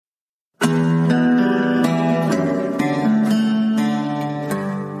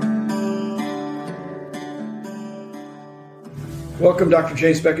Welcome, Dr.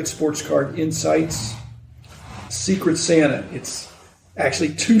 James Beckett, Sports Card Insights. Secret Santa. It's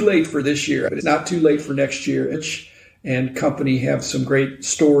actually too late for this year, but it's not too late for next year. Itch and company have some great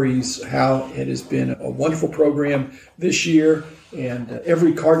stories how it has been a wonderful program this year, and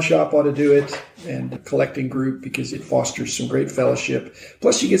every card shop ought to do it, and a collecting group, because it fosters some great fellowship.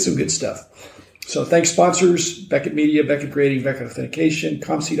 Plus, you get some good stuff. So thanks, sponsors, Beckett Media, Beckett Grading, Beckett Authentication,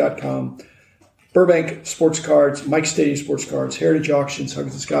 ComC.com, Burbank Sports Cards, Mike Stadium Sports Cards, Heritage Auctions,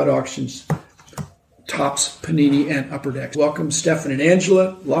 Huggins and Scott Auctions, Tops, Panini, and Upper Deck. Welcome, Stephan and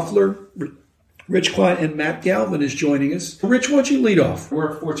Angela Loeffler. Rich Klein and Matt Galvin is joining us. Rich, why don't you lead off?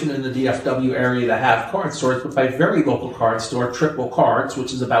 We're fortunate in the DFW area to have card stores, but by a very local card store, Triple Cards,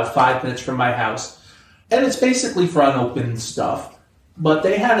 which is about 5 minutes from my house. And it's basically for unopened stuff. But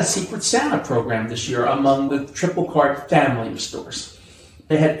they had a Secret Santa program this year among the Triple Card family of stores.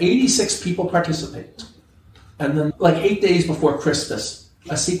 They had 86 people participate. And then, like 8 days before Christmas,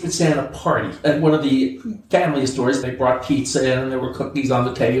 a Secret Santa party at one of the family stores. They brought pizza in, and there were cookies on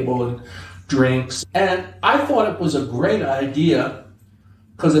the table and drinks. And I thought it was a great idea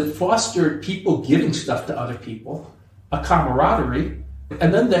because it fostered people giving stuff to other people, a camaraderie.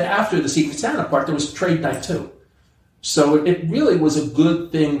 And then after the Secret Santa part, there was trade night too. So it really was a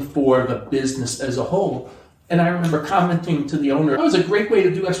good thing for the business as a whole. And I remember commenting to the owner, that was a great way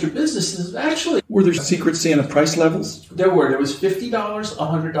to do extra businesses. Actually, were there Secret Santa price levels? There were. There was $50,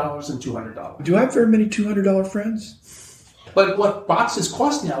 $100, and $200. Do I have very many $200 friends? But what boxes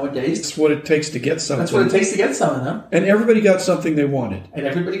cost nowadays... That's what it takes to get something. That's what it takes to get some of them. And everybody got something they wanted. And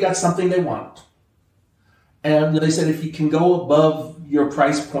everybody got something they wanted. And they said, if you can go above your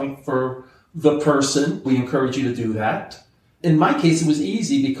price point for the person, we encourage you to do that. In my case, it was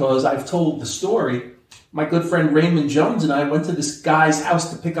easy because I've told the story. My good friend Raymond Jones and I went to this guy's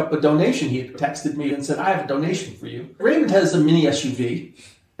house to pick up a donation. He had texted me and said, I have a donation for you. Raymond has a mini SUV.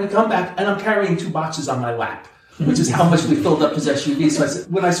 And come back, and I'm carrying 2 boxes on my lap, which is how much we filled up his SUV. So I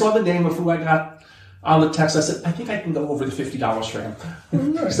said, when I saw the name of who I got on the text, I said, I think I can go over the $50 for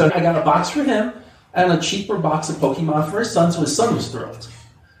him. So I got a box for him and a cheaper box of Pokemon for his son, so his son was thrilled.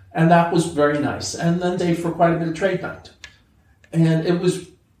 And that was very nice. And then they for quite a bit of trade night. And it was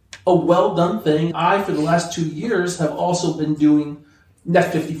a well-done thing. I, for the last 2 years, have also been doing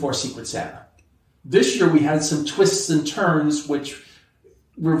Net 54 Secret Santa. This year we had some twists and turns, which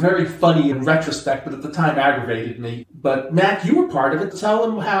were very funny in retrospect, but at the time aggravated me. But Matt, you were part of it. Tell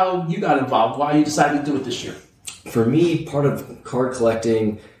them how you got involved, why you decided to do it this year. For me, part of card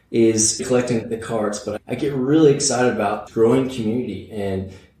collecting is collecting the cards, but I get really excited about growing community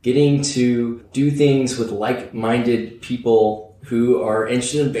and getting to do things with like-minded people who are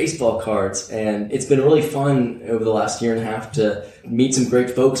interested in baseball cards. And it's been really fun over the last year and a half to meet some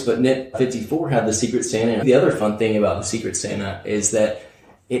great folks, but Net 54 had the Secret Santa. The other fun thing about the Secret Santa is that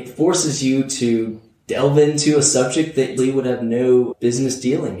it forces you to delve into a subject that you would have no business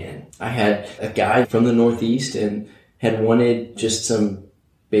dealing in. I had a guy from the Northeast and had wanted just some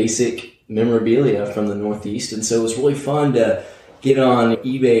basic memorabilia from the Northeast. And so it was really fun to get on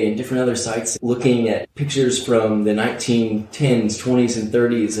eBay and different other sites looking at pictures from the 1910s, 20s, and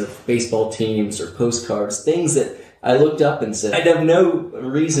 30s of baseball teams or postcards, things that I looked up and said, I'd have no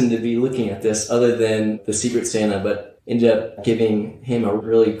reason to be looking at this other than the Secret Santa, but ended up giving him a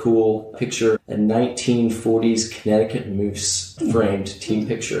really cool picture, a 1940s Connecticut Moose framed team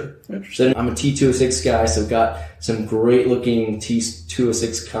picture. So I'm a T206 guy, so got some great looking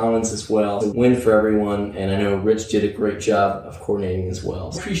T206 commons as well. A win for everyone, and I know Rich did a great job of coordinating as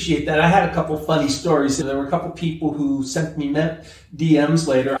well. Appreciate that. I had a couple funny stories. There were a couple people who sent me DMs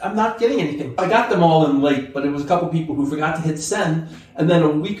later. I'm not getting anything. I got them all in late, but it was a couple people who forgot to hit send. And then a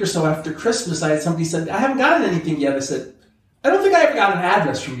week or so after Christmas, I had somebody said, I haven't gotten anything yet. I said, I don't think I ever got an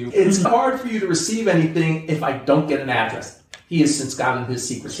address from you. It's hard for you to receive anything if I don't get an address. He has since gotten his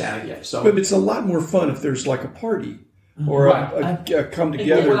Secret Santa gift. So, but it's a lot more fun if there's like a party or a come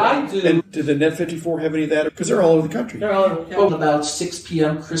together. What I do, and did the Net 54 have any of that? Because they're all over the country. They're all over the country. Well, about 6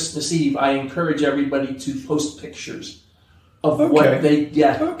 p.m. Christmas Eve, I encourage everybody to post pictures of what they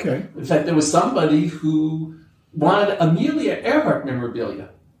get. Okay. In fact, there was somebody who wanted Amelia Earhart memorabilia.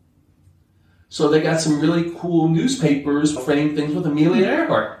 So they got some really cool newspapers framed things with Amelia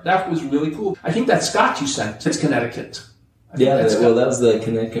Earhart. That was really cool. I think that Scott you sent, it's Connecticut. That was the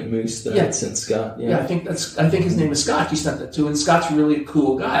Connecticut Moose that I sent Scott. Yeah, I think his name is Scott you sent that to, and Scott's really a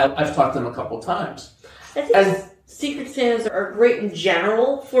cool guy. I've talked to him a couple of times. I think Secret Santas are great in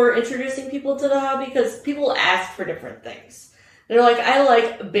general for introducing people to the hobby because people ask for different things. They're like, I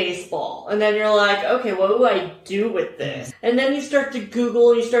like baseball. And then you're like, okay, what do I do with this? And then you start to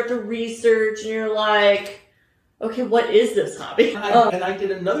Google, you start to research, and you're like, okay, what is this hobby? And I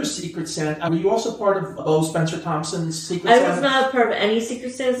did another Secret Santa. Were you also part of Bo Spencer Thompson's Secret Santa? I was not part of any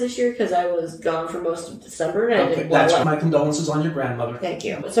Secret Santas this year because I was gone for most of December. And I didn't that's my condolences on your grandmother. Thank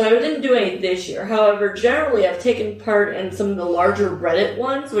you. So I didn't do any this year. However, generally I've taken part in some of the larger Reddit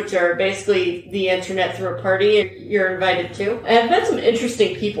ones, which are basically the internet through a party you're invited to. And I've met some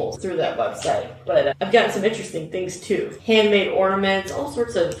interesting people through that website, but I've gotten some interesting things too. Handmade ornaments, all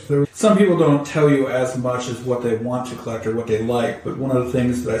sorts of... Some people don't tell you as much as what they want to collect or what they like, but one of the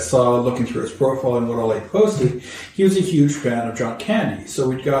things that I saw looking through his profile and what all he posted, he was a huge fan of John Candy, so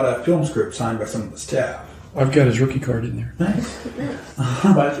we'd got a film script signed by some of the staff. I've got his rookie card in there. Nice.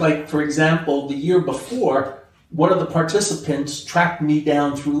 But like, for example, the year before, one of the participants tracked me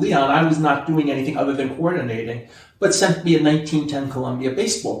down through Leon. I was not doing anything other than coordinating, but sent me a 1910 Columbia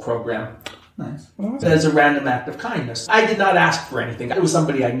baseball program. Nice. As a random act of kindness. I did not ask for anything. It was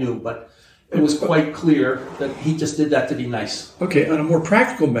somebody I knew, but it was quite clear that he just did that to be nice. Okay, on a more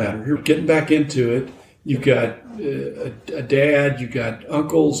practical matter, you're getting back into it. You've got a dad, you've got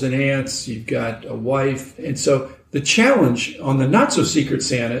uncles and aunts, you've got a wife. And so the challenge on the not-so-secret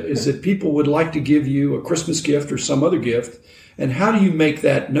Santa is that people would like to give you a Christmas gift or some other gift. And how do you make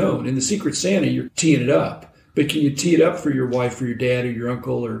that known? In the Secret Santa, you're teeing it up. But can you tee it up for your wife or your dad or your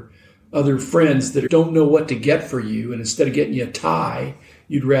uncle or other friends that don't know what to get for you? And instead of getting you a tie,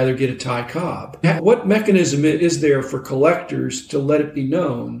 you'd rather get a tie cob. What mechanism is there for collectors to let it be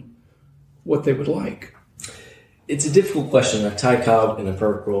known what they would like? It's a difficult question. A tie cob in a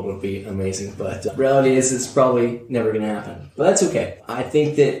perfect world would be amazing, but the reality is it's probably never going to happen. But that's okay. I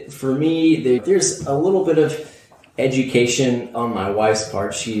think that for me, there's a little bit of education on my wife's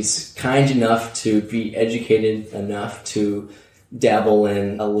part. She's kind enough to be educated enough to dabble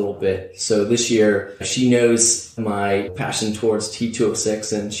in a little bit. So this year, she knows my passion towards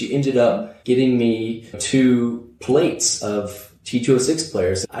T206, and she ended up getting me 2 plates of T206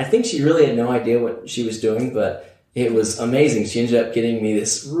 players. I think she really had no idea what she was doing, but it was amazing. She ended up getting me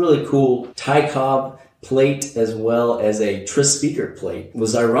this really cool tie cob plate as well as a Tris Speaker plate. It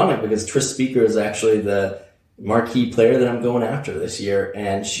was ironic because Tris Speaker is actually the marquee player that I'm going after this year,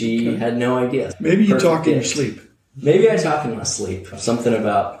 and she had no idea. Maybe you talk in your sleep. Maybe I talk in my sleep. Something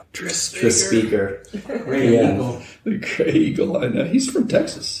about Tris Speaker. Great Eagle. The Gray Eagle, I know. He's from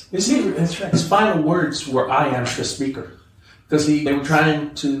Texas. You see, that's right. His final words were, "I am Tris Speaker," because they were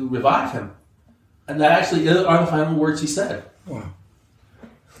trying to revive him. And that actually are the final words he said. Wow.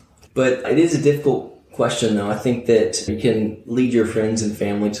 But it is a difficult question, though. I think that you can lead your friends and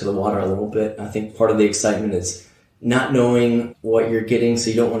family to the water a little bit. I think part of the excitement is not knowing what you're getting, so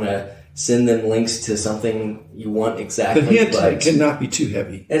you don't want to send them links to something you want exactly. The hint cannot be too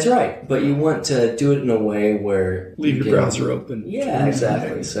heavy. That's right. But you want to do it in a way where... Leave your browser open. Yeah,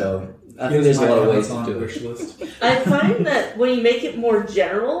 exactly. So... I think there's a lot of ways to do it. I find that when you make it more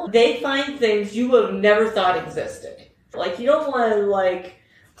general, they find things you would have never thought existed. Like, you don't want to,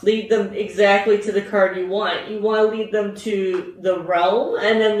 lead them exactly to the card you want. You want to lead them to the realm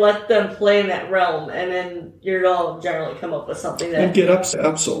and then let them play in that realm. And then you'll all generally come up with something that... And get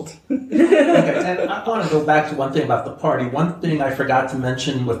upsold. Okay, and I want to go back to one thing about the party. One thing I forgot to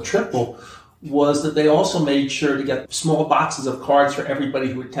mention with Triple was that they also made sure to get small boxes of cards for everybody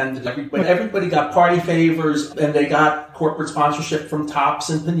who attended. Everybody got party favors, and they got corporate sponsorship from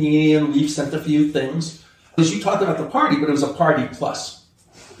Topps and Panini, and Leaf sent a few things. Because you talked about the party, but it was a party plus.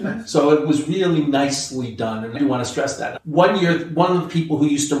 So it was really nicely done, and I do want to stress that. One year, one of the people who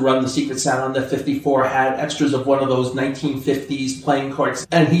used to run the Secret Santa on the 54 had extras of one of those 1950s playing cards,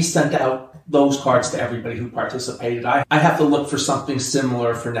 and he sent out those cards to everybody who participated. I have to look for something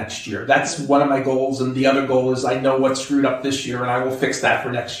similar for next year. That's one of my goals, and the other goal is I know what screwed up this year, and I will fix that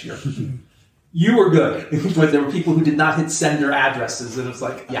for next year. You were good, but there were people who did not hit sender addresses, and it's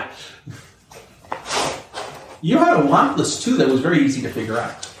like, yeah. You had a want list, too, that was very easy to figure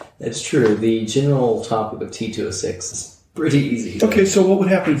out. That's true. The general topic of T206 is pretty easy. Okay, so what would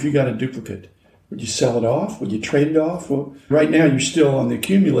happen if you got a duplicate? Would you sell it off? Would you trade it off? Well, right now you're still on the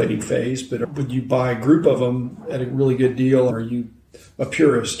accumulating phase, but would you buy a group of them at a really good deal? Or are you a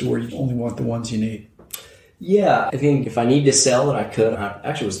purist where you only want the ones you need? Yeah, I think if I need to sell it, I could. I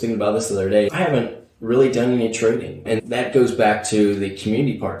actually was thinking about this the other day. I haven't really done any trading, and that goes back to the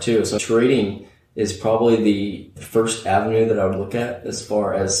community part too. So trading is probably the first avenue that I would look at as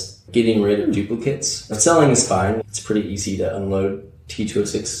far as getting rid of duplicates. And selling is fine. It's pretty easy to unload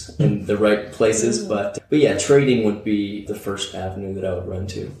T206 in the right places, but yeah, trading would be the first avenue that I would run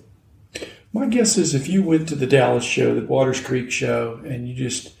to. My guess is if you went to the Dallas show, the Waters Creek show, and you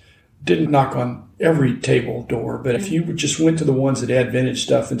just didn't knock on every table door, but if you just went to the ones that had vintage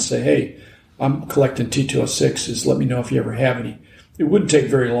stuff and say, hey, I'm collecting T206s. Let me know if you ever have any. It wouldn't take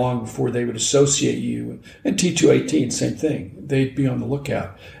very long before they would associate you. And T218, same thing. They'd be on the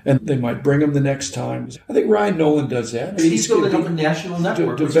lookout. And they might bring them the next time. I think Ryan Nolan does that. He's building up a national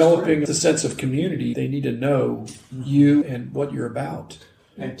network. Developing the sense of community. They need to know you and what you're about.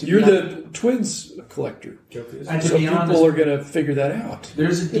 You're the Twins collector. And so people are going to figure that out.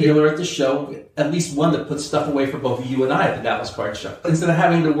 There's a dealer at the show, at least one that puts stuff away for both you and I at the Dallas Card Show. Instead of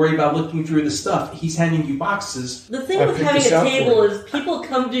having to worry about looking through the stuff, he's handing you boxes. The thing with having a table is people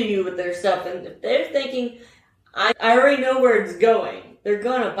come to you with their stuff, and if they're thinking, I already know where it's going, they're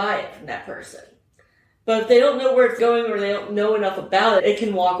going to buy it from that person. But if they don't know where it's going or they don't know enough about it, it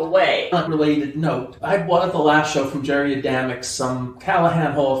can walk away. Unrelated note, I bought at the last show from Jerry Adamick some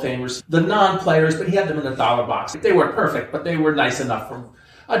Callahan Hall of Famers, the non-players, but he had them in a $1 box. They weren't perfect, but they were nice enough for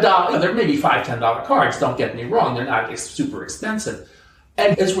 $1. They're maybe $5, $10 cards, don't get me wrong. They're not super expensive.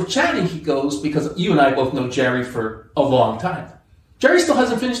 And as we're chatting, he goes, because you and I both know Jerry for a long time. Jerry still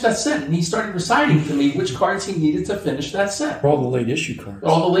hasn't finished that set, and he started reciting to me which cards he needed to finish that set. All the late issue cards.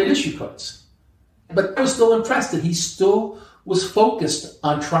 All the late issue cards. But I was still impressed that he still was focused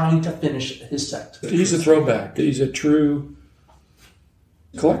on trying to finish his set. He's a throwback. He's a true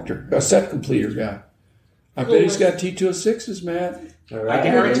collector, a set completer guy. I bet he's got T206s, Matt. I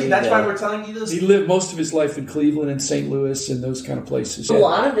guarantee that's why we're telling you this. He lived most of his life in Cleveland and St. Louis and those kind of places. A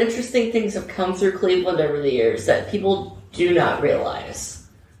lot of interesting things have come through Cleveland over the years that people do not realize.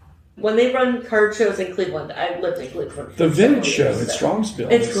 When they run card shows in Cleveland, I've lived in Cleveland. The vintage show at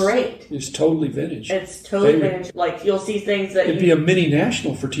Strongsville. It's great. It's totally vintage. It's totally vintage. Like, you'll see things that it'd be a mini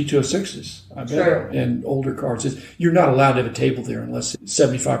national for T206s, I bet. True. And older cards. You're not allowed to have a table there unless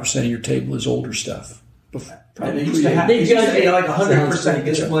 75% of your table is older stuff. And they used to have like 100%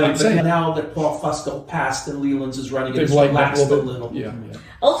 display, but now that Paul Fusco passed and Leland's is running, it's relaxed a little. Yeah.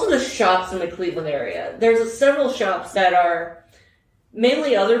 Also, the shops in the Cleveland area. There's several shops that are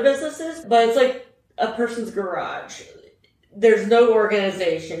mainly other businesses, but it's like a person's garage. There's no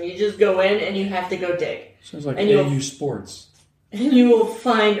organization. You just go in and you have to go dig. Sounds like AU Sports. And you will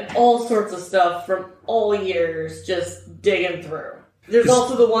find all sorts of stuff from all years just digging through. There's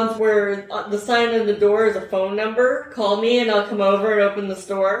also the ones where the sign on the door is a phone number. Call me and I'll come over and open the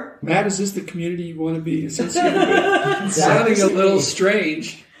store. Matt, is this the community you want to be associated with? Sounding a little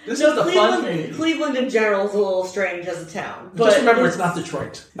strange. This is the fun thing. Cleveland in general is a little strange as a town. But just remember, it's not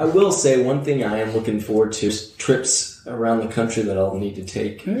Detroit. I will say one thing I am looking forward to is trips around the country that I'll need to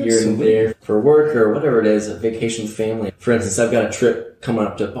take here and there for work or whatever it is, a vacation with family. For instance, I've got a trip coming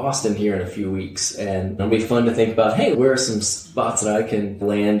up to Boston here in a few weeks, and it'll be fun to think about, hey, where are some spots that I can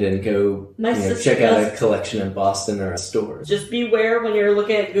land and go check out a collection in Boston or a store. Just beware when you're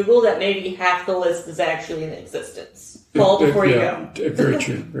looking at Google that maybe half the list is actually in existence. Call before you go. Very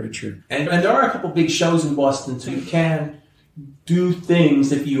true, very true. And there are a couple big shows in Boston, so you can do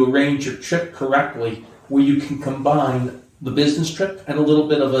things if you arrange your trip correctly, where you can combine the business trip and a little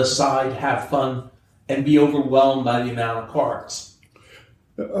bit of a side, have fun, and be overwhelmed by the amount of cards.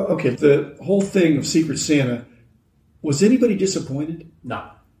 Okay, the whole thing of Secret Santa, was anybody disappointed? No.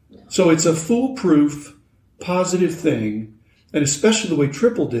 So it's a foolproof, positive thing, and especially the way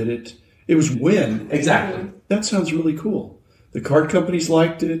Triple did it, it was win. Exactly. That sounds really cool. The card companies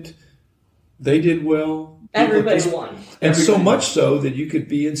liked it. They did well. Everybody won. And so much so that you could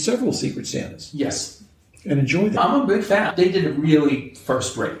be in several Secret Santas. Yes. And enjoy them. I'm a big fan. They did it really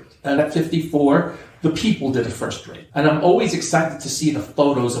first rate. And at 54, the people did it first rate. And I'm always excited to see the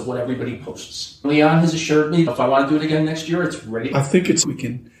photos of what everybody posts. Leon has assured me if I want to do it again next year, it's ready. I think we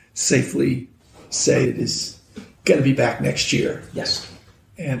can safely say it is going to be back next year. Yes.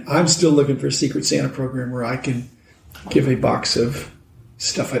 And I'm still looking for a Secret Santa program where I can give a box of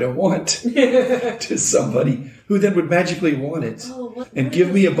stuff I don't want to somebody who then would magically want it and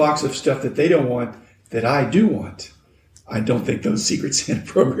give me a box of stuff that they don't want that I do want. I don't think those Secret Santa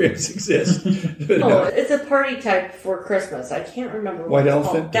programs exist. It's a party type for Christmas. I can't remember what White it's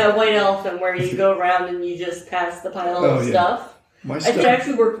Elephant? called. That White Elephant where you go around and you just pass the pile of stuff. It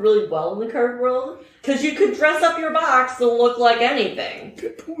actually worked really well in the card world because you could dress up your box to look like anything.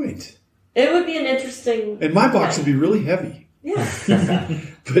 Good point. It would be an interesting... And my box would be really heavy. Yeah.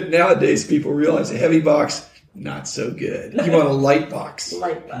 But nowadays people realize a heavy box, not so good. You want a light box.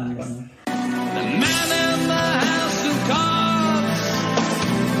 Light box. The man